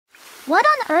What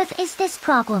on earth is this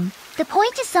problem? The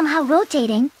point is somehow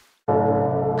rotating.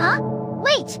 Huh?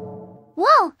 Wait!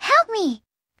 Whoa, help me!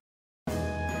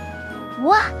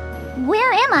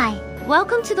 Where am I?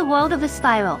 Welcome to the world of the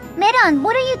spiral. Metan,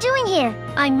 what are you doing here?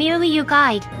 I'm merely your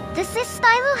guide. Does this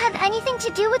spiral have anything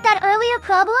to do with that earlier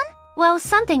problem? Well,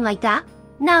 something like that.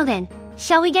 Now then,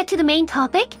 shall we get to the main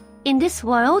topic? In this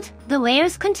world, the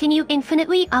layers continue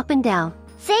infinitely up and down.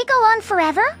 They go on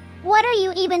forever? What are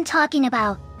you even talking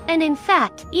about? And in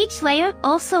fact, each layer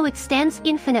also extends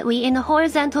infinitely in the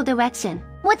horizontal direction.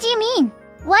 What do you mean?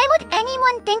 Why would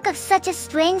anyone think of such a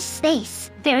strange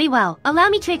space? Very well, allow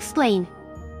me to explain.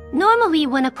 Normally,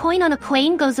 when a point on a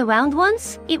plane goes around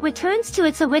once, it returns to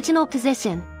its original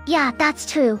position. Yeah, that's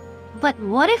true. But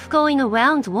what if going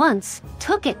around once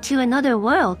took it to another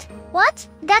world? What?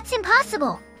 That's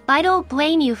impossible. I don't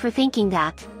blame you for thinking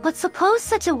that. But suppose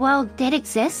such a world did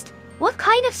exist, what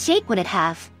kind of shape would it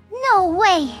have? No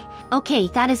way. Okay,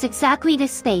 that is exactly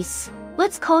this space.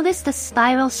 Let's call this the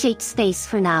spiral-shaped space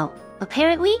for now.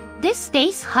 Apparently, this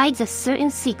space hides a certain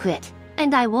secret,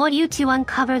 and I want you to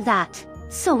uncover that.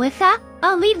 So with that,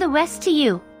 I'll leave the rest to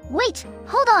you. Wait,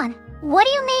 hold on. What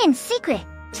do you mean, secret?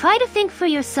 Try to think for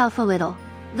yourself a little.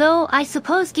 Though I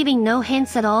suppose giving no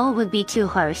hints at all would be too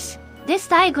harsh. This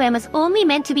diagram is only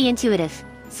meant to be intuitive.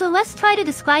 So let's try to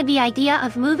describe the idea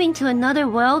of moving to another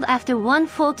world after one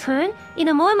full turn in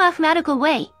a more mathematical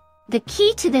way. The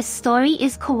key to this story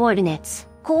is coordinates.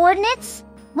 Coordinates?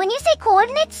 When you say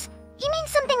coordinates, you mean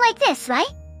something like this,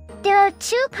 right? There are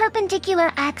two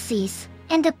perpendicular axes,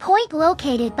 and a point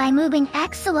located by moving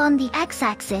x along the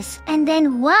x-axis and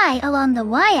then y along the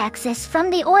y-axis from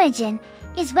the origin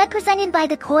is represented by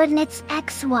the coordinates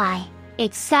x, y.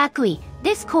 Exactly.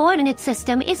 This coordinate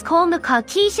system is called the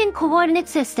Cartesian coordinate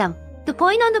system. The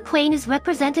point on the plane is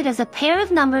represented as a pair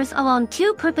of numbers along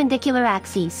two perpendicular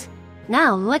axes.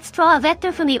 Now let's draw a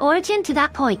vector from the origin to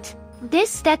that point.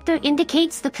 This vector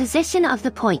indicates the position of the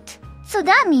point. So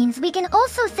that means we can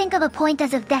also think of a point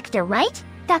as a vector, right?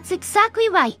 That's exactly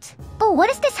right. But what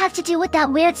does this have to do with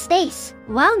that weird space?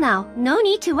 Well now, no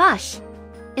need to rush.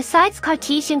 Besides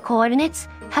Cartesian coordinates,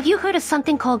 have you heard of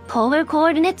something called polar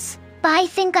coordinates? I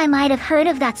think I might have heard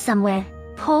of that somewhere.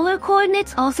 Polar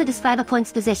coordinates also describe a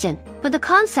point's position, but the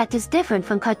concept is different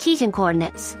from Cartesian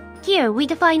coordinates. Here we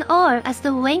define r as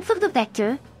the length of the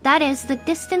vector, that is, the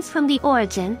distance from the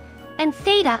origin, and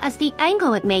theta as the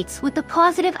angle it makes with the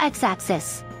positive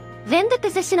x-axis. Then the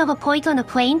position of a point on a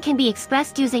plane can be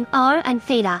expressed using r and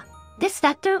theta. This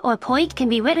vector or point can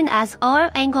be written as r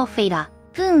angle theta.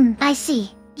 I see.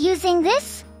 Using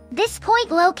this point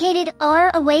located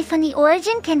r away from the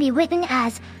origin can be written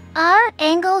as r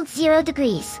angle 0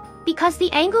 degrees. Because the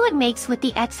angle it makes with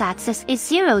the x-axis is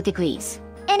 0 degrees.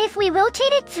 And if we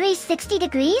rotate it 360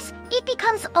 degrees, it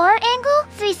becomes r angle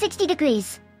 360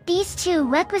 degrees. These two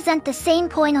represent the same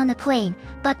point on the plane,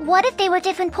 but what if they were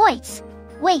different points?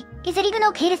 Wait, is it even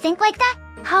okay to think like that?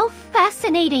 How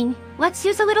fascinating! Let's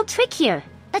use a little trick here.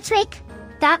 A trick?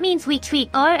 That means we treat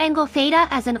r angle theta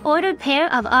as an ordered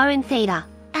pair of r and theta.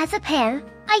 As a pair?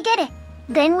 I get it.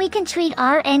 Then we can treat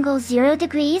r angle 0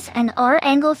 degrees and r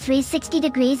angle 360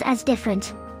 degrees as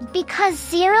different. Because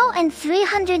 0 and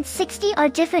 360 are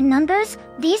different numbers,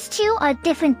 these two are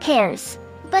different pairs.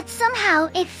 But somehow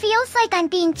it feels like I'm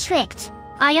being tricked.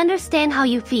 I understand how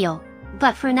you feel.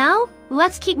 But for now,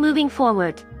 let's keep moving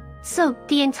forward. So,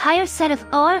 the entire set of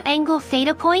r angle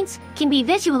theta points can be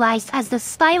visualized as the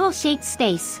spiral-shaped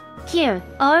space. Here,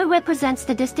 r represents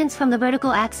the distance from the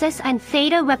vertical axis and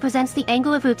theta represents the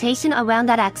angle of rotation around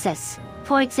that axis.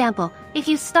 For example, if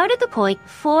you start at the point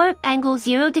 4 angle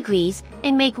 0 degrees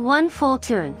and make one full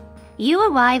turn, you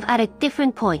arrive at a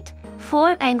different point,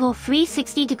 4 angle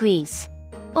 360 degrees.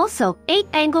 Also, 8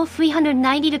 angle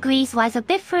 390 degrees lies a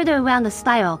bit further around the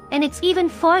spiral, and it's even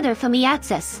farther from the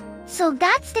axis. So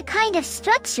that's the kind of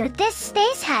structure this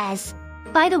space has.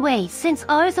 By the way, since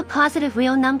r is a positive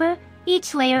real number,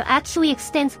 each layer actually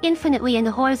extends infinitely in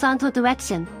the horizontal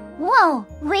direction. Whoa,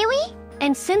 really?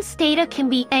 And since theta can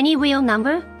be any real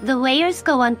number, the layers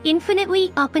go on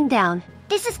infinitely up and down.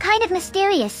 This is kind of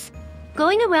mysterious.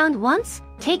 Going around once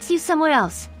takes you somewhere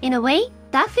else. In a way,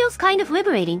 that feels kind of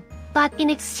liberating. But in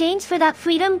exchange for that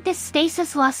freedom, this space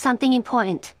has lost something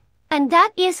important. And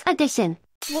that is addition.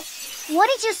 What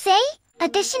did you say?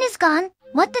 Addition is gone?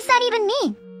 What does that even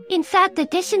mean? In fact,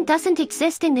 addition doesn't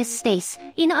exist in this space.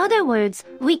 In other words,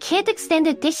 we can't extend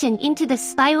addition into the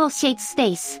spiral-shaped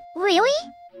space. Really?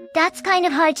 That's kind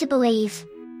of hard to believe.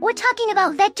 We're talking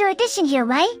about vector addition here,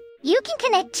 right? You can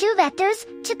connect two vectors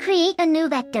to create a new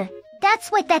vector.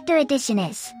 That's what vector addition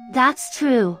is. That's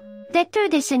true. Vector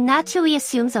addition naturally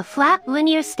assumes a flat,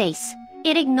 linear space.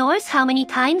 It ignores how many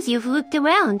times you've looped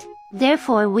around.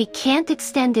 Therefore, we can't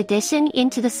extend addition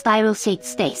into the spiral-shaped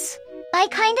space. I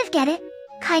kind of get it,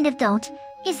 kind of don't.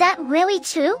 Is that really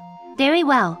true? Very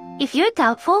well. If you're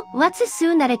doubtful, let's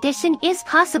assume that addition is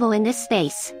possible in this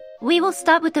space. We will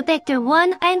start with the vector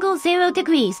 1 angle 0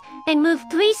 degrees and move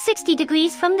 360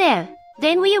 degrees from there.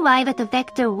 Then we arrive at the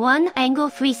vector 1 angle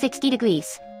 360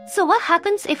 degrees. So what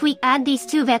happens if we add these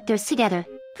two vectors together?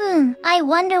 I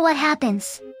wonder what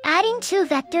happens. Adding two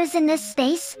vectors in this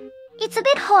space? It's a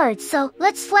bit hard, so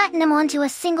let's flatten them onto a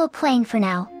single plane for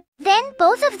now. Then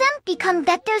both of them become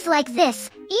vectors like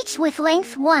this, each with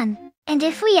length 1. And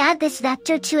if we add this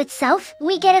vector to itself,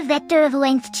 we get a vector of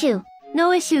length 2.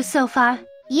 No issues so far.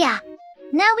 Yeah.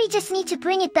 Now we just need to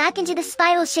bring it back into the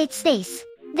spiral-shaped space.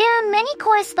 There are many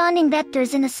corresponding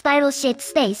vectors in the spiral-shaped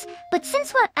space, but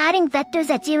since we're adding vectors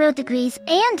at 0 degrees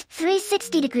and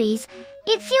 360 degrees,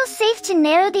 it feels safe to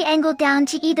narrow the angle down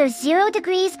to either 0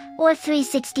 degrees or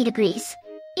 360 degrees.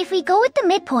 If we go with the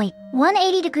midpoint,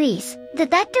 180 degrees, the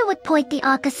vector would point the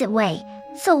opposite way.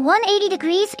 So 180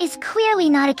 degrees is clearly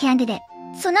not a candidate.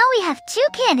 So now we have two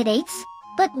candidates,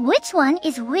 but which one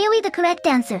is really the correct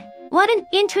answer? What an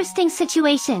interesting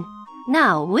situation.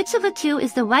 Now, which of the two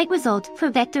is the right result for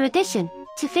vector addition?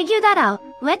 To figure that out,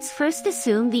 let's first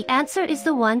assume the answer is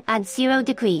the one at 0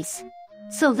 degrees.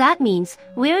 So that means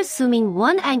we're assuming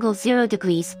 1 angle 0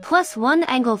 degrees plus 1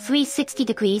 angle 360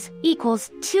 degrees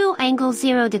equals 2 angle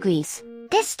 0 degrees.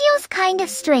 This feels kind of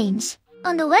strange.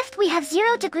 On the left we have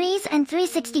 0 degrees and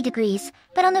 360 degrees,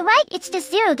 but on the right it's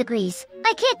just 0 degrees.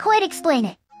 I can't quite explain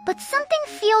it, but something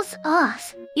feels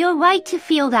off. You're right to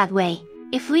feel that way.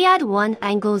 If we add 1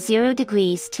 angle 0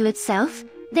 degrees to itself,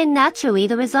 then naturally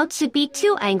the result should be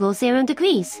 2 angle 0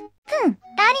 degrees.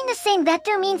 Adding the same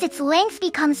vector means its length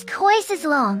becomes twice as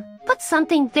long. But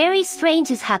something very strange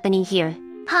is happening here.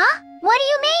 Huh? What do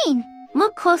you mean?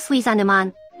 Look closely,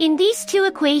 Zundamon. In these two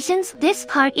equations, this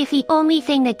part is the only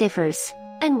thing that differs.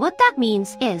 And what that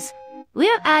means is,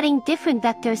 we're adding different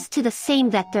vectors to the same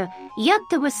vector, yet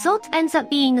the result ends up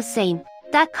being the same.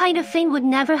 That kind of thing would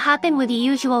never happen with the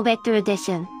usual vector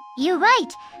addition. You're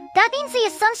right. That means the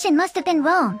assumption must have been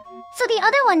wrong. So the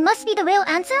other one must be the real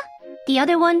answer? The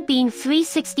other one being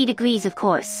 360 degrees, of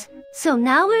course. So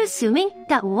now we're assuming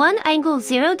that 1 angle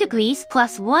 0 degrees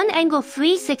plus 1 angle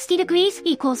 360 degrees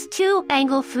equals 2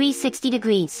 angle 360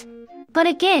 degrees. But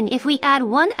again, if we add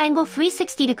 1 angle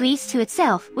 360 degrees to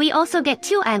itself, we also get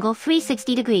 2 angle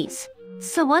 360 degrees.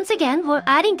 So once again, we're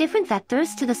adding different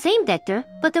vectors to the same vector,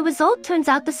 but the result turns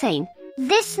out the same.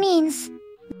 This means...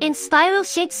 in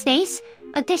spiral-shaped space,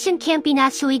 addition can't be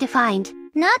naturally defined.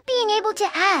 Not being able to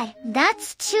add,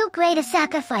 that's too great a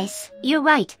sacrifice. You're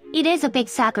right, it is a big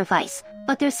sacrifice,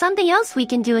 but there's something else we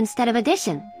can do instead of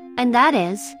addition. And that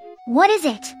is... What is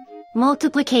it?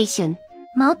 multiplication.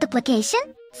 Multiplication?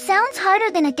 Sounds harder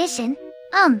than addition.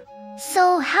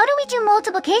 So how do we do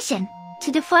multiplication?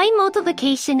 To define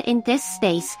multiplication in this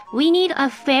space, we need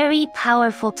a very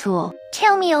powerful tool.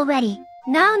 Tell me already.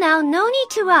 Now, no need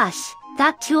to rush.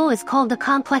 That tool is called the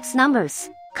complex numbers.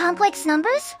 Complex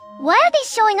numbers? Why are they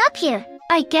showing up here?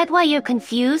 I get why you're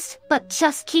confused, but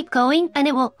just keep going and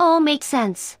it will all make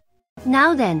sense.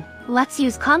 Now then, let's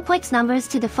use complex numbers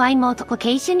to define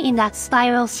multiplication in that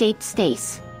spiral-shaped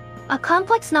space. A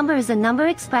complex number is a number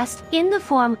expressed in the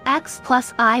form x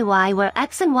plus iy, where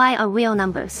x and y are real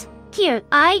numbers. Here,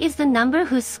 I is the number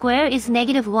whose square is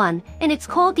 -1, and it's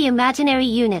called the imaginary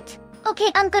unit.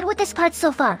 Okay, I'm good with this part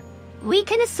so far. We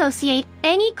can associate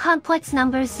any complex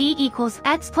number z equals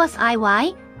x plus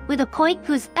iy with a point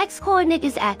whose x-coordinate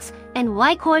is x and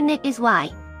y-coordinate is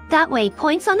y. That way,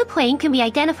 points on the plane can be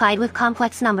identified with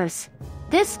complex numbers.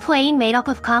 This plane made up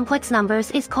of complex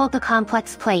numbers is called the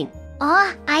complex plane.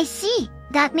 Ah, I see.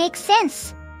 That makes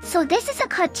sense. So this is a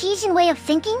Cartesian way of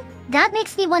thinking? That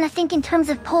makes me want to think in terms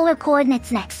of polar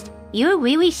coordinates next. You're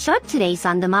really sharp today,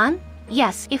 Zundamon.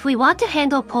 Yes, if we want to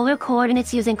handle polar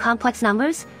coordinates using complex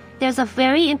numbers, there's a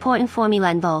very important formula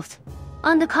involved.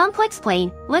 On the complex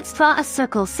plane, let's draw a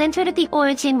circle centered at the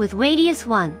origin with radius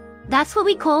 1. That's what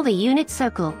we call the unit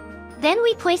circle. Then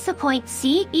we place a point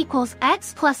C equals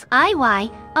x plus iy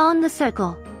on the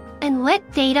circle. And let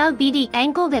theta be the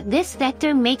angle that this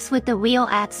vector makes with the real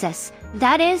axis,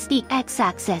 that is the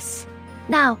x-axis.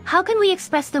 Now, how can we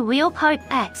express the real part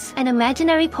x and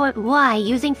imaginary part y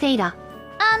using theta?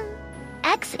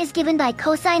 X is given by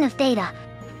cosine of theta,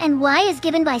 and y is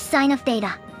given by sine of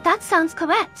theta. That sounds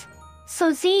correct.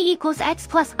 So z equals x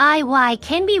plus iy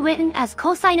can be written as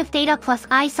cosine of theta plus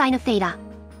I sine of theta.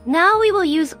 Now we will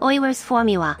use Euler's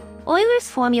formula. Euler's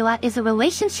formula is a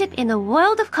relationship in the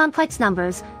world of complex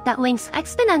numbers that links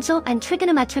exponential and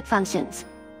trigonometric functions.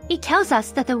 It tells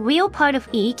us that the real part of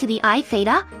e to the I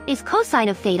theta is cosine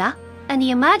of theta, and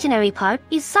the imaginary part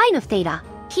is sine of theta.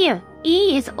 Here,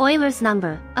 e is Euler's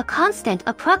number, a constant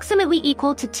approximately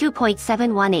equal to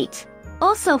 2.718.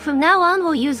 Also from now on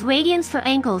we'll use radians for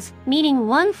angles, meaning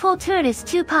 1 full turn is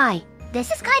 2 pi.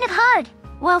 This is kind of hard.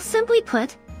 Well, simply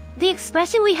put, the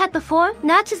expression we had before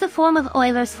matches the form of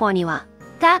Euler's formula.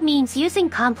 That means using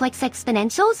complex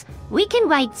exponentials, we can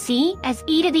write c as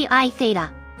e to the I theta.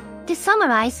 To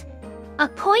summarize, a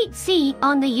point c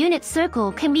on the unit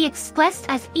circle can be expressed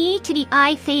as e to the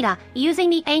I theta using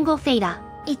the angle theta.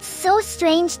 It's so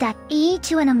strange that e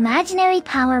to an imaginary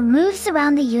power moves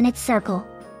around the unit circle.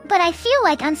 But I feel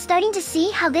like I'm starting to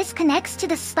see how this connects to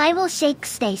the spiral-shaped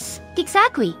space.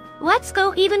 Exactly. Let's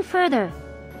go even further.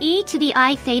 E to the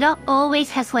I theta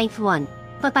always has length 1.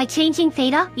 But by changing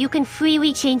theta, you can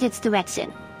freely change its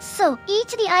direction. So, e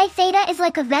to the I theta is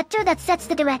like a vector that sets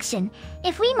the direction.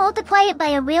 If we multiply it by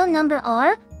a real number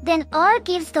r, then r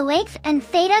gives the length and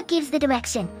theta gives the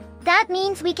direction. That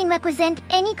means we can represent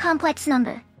any complex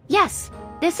number. Yes,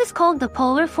 this is called the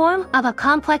polar form of a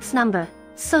complex number.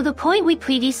 So the point we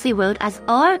previously wrote as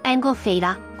r angle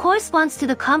theta corresponds to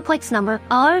the complex number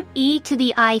r e to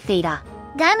the I theta.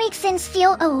 That makes things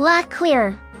feel a lot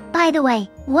clearer. By the way,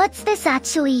 what's this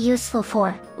actually useful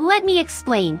for? Let me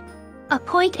explain. A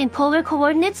point in polar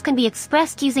coordinates can be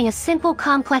expressed using a simple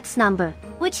complex number,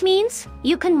 which means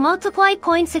you can multiply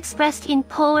points expressed in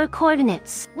polar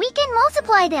coordinates. We can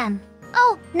multiply them.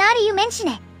 Oh, now that you mention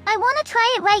it, I want to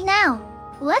try it right now.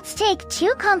 Let's take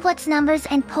two complex numbers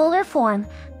in polar form,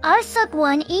 r sub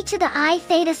 1 e to the I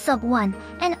theta sub 1,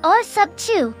 and r sub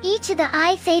 2 e to the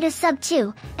I theta sub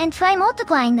 2, and try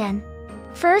multiplying them.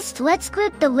 First, let's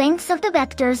group the lengths of the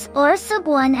vectors r sub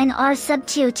 1 and r sub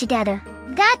 2 together.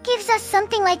 That gives us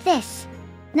something like this.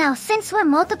 Now, since we're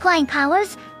multiplying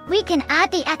powers, we can add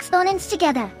the exponents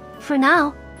together. For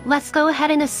now, let's go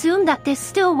ahead and assume that this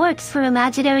still works for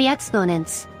imaginary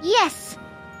exponents. Yes.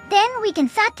 Then we can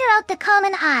factor out the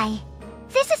common I.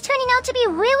 This is turning out to be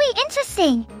really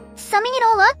interesting. Summing it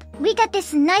all up, we get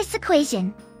this nice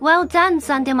equation. Well done,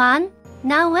 Zundamon.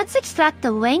 Now let's extract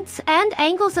the lengths and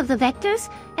angles of the vectors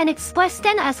and express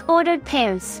them as ordered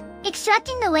pairs.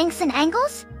 Extracting the lengths and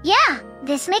angles? Yeah,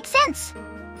 this makes sense.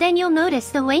 Then you'll notice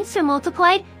the lengths are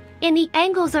multiplied and the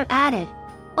angles are added.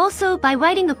 Also, by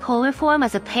writing the polar form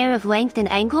as a pair of length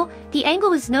and angle, the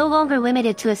angle is no longer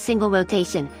limited to a single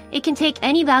rotation. It can take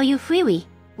any value freely.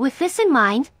 With this in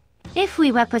mind, if we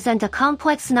represent a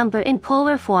complex number in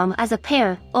polar form as a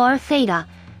pair, or theta,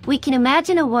 we can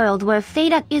imagine a world where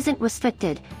theta isn't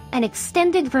restricted, an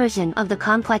extended version of the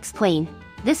complex plane.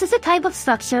 This is a type of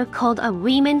structure called a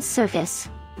Riemann surface.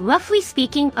 Roughly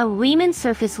speaking, a Riemann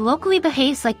surface locally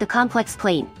behaves like the complex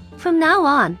plane. From now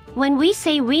on, when we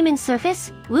say Riemann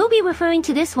surface, we'll be referring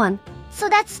to this one. So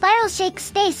that spiral-shaped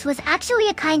space was actually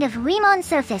a kind of Riemann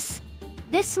surface.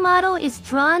 This model is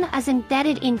drawn as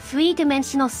embedded in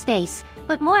three-dimensional space,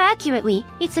 but more accurately,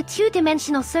 it's a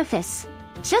two-dimensional surface.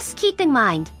 Just keep in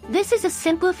mind, this is a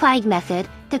simplified method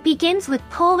that begins with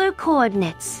polar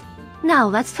coordinates. Now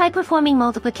let's try performing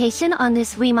multiplication on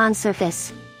this Riemann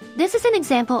surface. This is an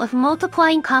example of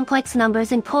multiplying complex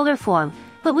numbers in polar form,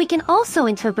 but we can also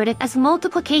interpret it as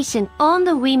multiplication on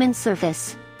the Riemann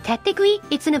surface. Technically,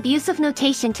 it's an abusive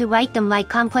notation to write them like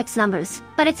complex numbers,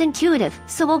 but it's intuitive,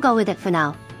 so we'll go with it for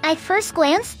now. At first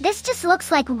glance, this just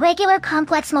looks like regular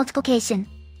complex multiplication.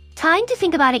 Time to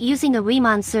think about it using the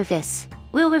Riemann surface.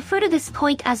 We'll refer to this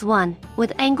point as 1,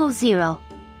 with angle 0.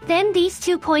 Then these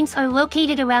 2 points are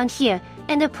located around here,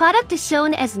 and the product is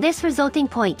shown as this resulting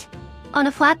point. On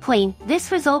a flat plane,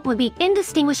 this result would be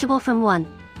indistinguishable from 1.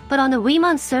 But on the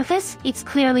Riemann surface, it's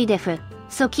clearly different,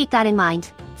 so keep that in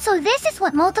mind. So this is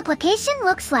what multiplication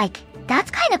looks like. That's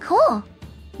kinda cool.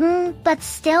 But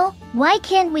still, why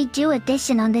can't we do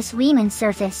addition on this Riemann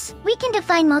surface? We can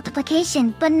define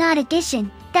multiplication, but not addition.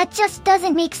 That just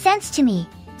doesn't make sense to me.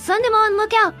 Zundamon,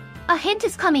 look out! A hint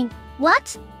is coming.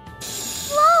 What?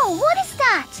 Whoa, what is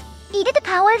that? E to the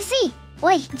power of z.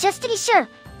 Wait, just to be sure,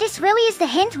 this really is the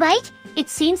hint, right? It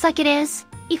seems like it is.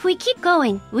 If we keep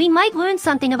going, we might learn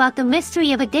something about the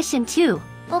mystery of addition too.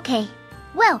 Okay.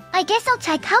 Well, I guess I'll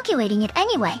try calculating it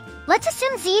anyway. Let's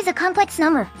assume z is a complex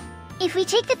number. If we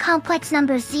take the complex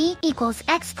number z equals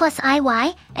x plus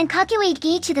iy and calculate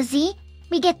e to the z,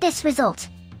 we get this result.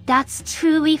 That's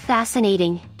truly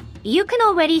fascinating. You can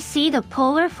already see the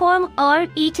polar form r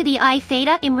e to the I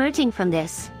theta emerging from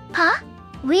this. Huh?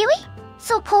 Really?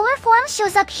 So polar form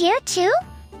shows up here too?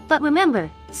 But remember,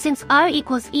 since r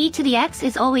equals e to the x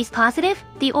is always positive,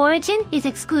 the origin is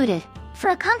excluded. For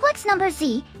a complex number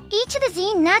z, e to the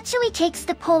z naturally takes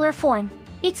the polar form.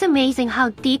 It's amazing how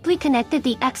deeply connected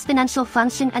the exponential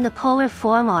function and the polar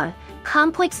form are.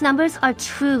 Complex numbers are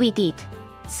truly deep.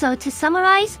 So to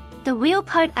summarize, the real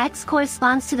part x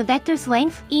corresponds to the vector's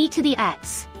length e to the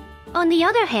x. On the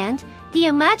other hand, the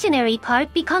imaginary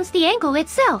part becomes the angle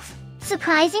itself.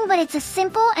 Surprising, but it's a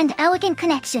simple and elegant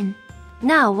connection.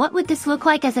 Now, what would this look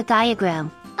like as a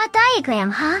diagram? A diagram,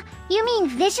 huh? You mean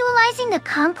visualizing the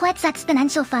complex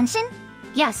exponential function?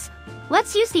 Yes.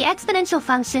 Let's use the exponential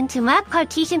function to map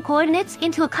Cartesian coordinates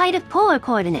into a kind of polar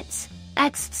coordinates.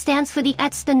 X stands for the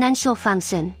exponential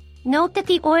function. Note that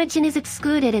the origin is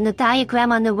excluded in the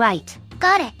diagram on the right.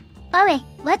 Got it. Alright,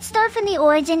 let's start from the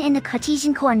origin in the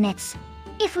Cartesian coordinates.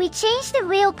 If we change the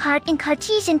real part in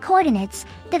Cartesian coordinates,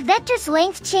 the vector's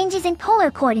length changes in polar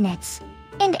coordinates.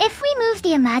 And if we move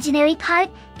the imaginary part,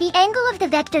 the angle of the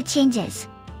vector changes.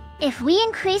 If we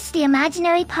increase the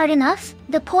imaginary part enough,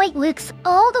 the point loops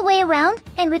all the way around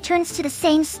and returns to the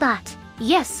same spot.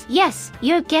 Yes,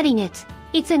 you're getting it.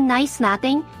 It's a nice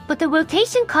mapping, but the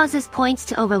rotation causes points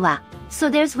to overlap, so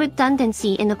there's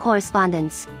redundancy in the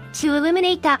correspondence. To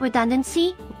eliminate that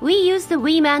redundancy, we use the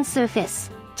Riemann surface.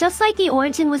 Just like the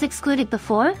origin was excluded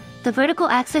before, the vertical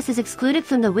axis is excluded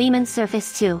from the Riemann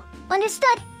surface too.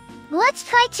 Understood. Let's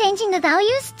try changing the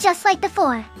values just like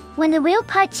before. When the real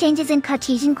part changes in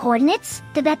Cartesian coordinates,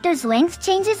 the vector's length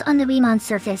changes on the Riemann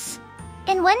surface.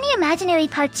 And when the imaginary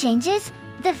part changes,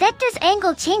 the vector's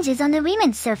angle changes on the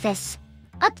Riemann surface.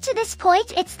 Up to this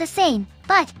point, it's the same,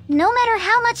 but no matter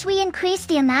how much we increase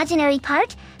the imaginary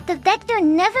part, the vector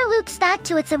never loops back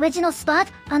to its original spot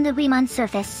on the Riemann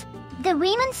surface. The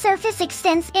Riemann surface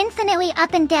extends infinitely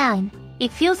up and down.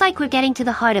 It feels like we're getting to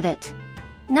the heart of it.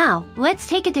 Now, let's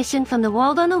take addition from the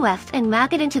world on the left and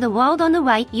map it into the world on the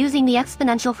right using the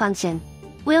exponential function.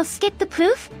 We'll skip the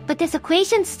proof, but this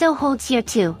equation still holds here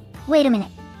too. Wait a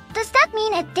minute. Does that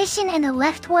mean addition in the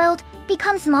left world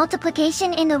becomes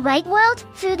multiplication in the right world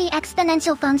through the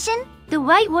exponential function? The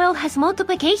right world has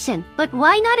multiplication, but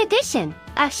why not addition?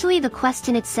 Actually, the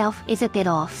question itself is a bit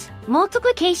off.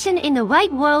 Multiplication in the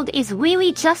right world is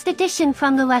really just addition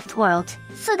from the left world.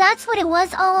 So that's what it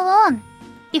was all along.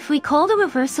 If we call the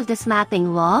reverse of this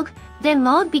mapping log, then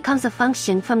log becomes a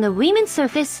function from the Riemann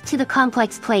surface to the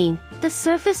complex plane. The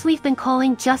surface we've been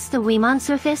calling just the Riemann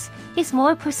surface is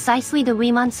more precisely the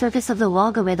Riemann surface of the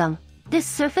logarithm. This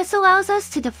surface allows us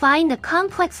to define the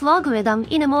complex logarithm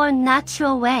in a more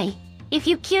natural way. If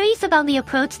you're curious about the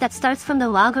approach that starts from the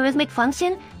logarithmic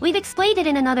function, we've explained it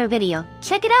in another video.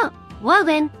 Check it out! Well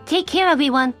then, take care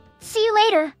everyone! See you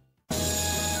later!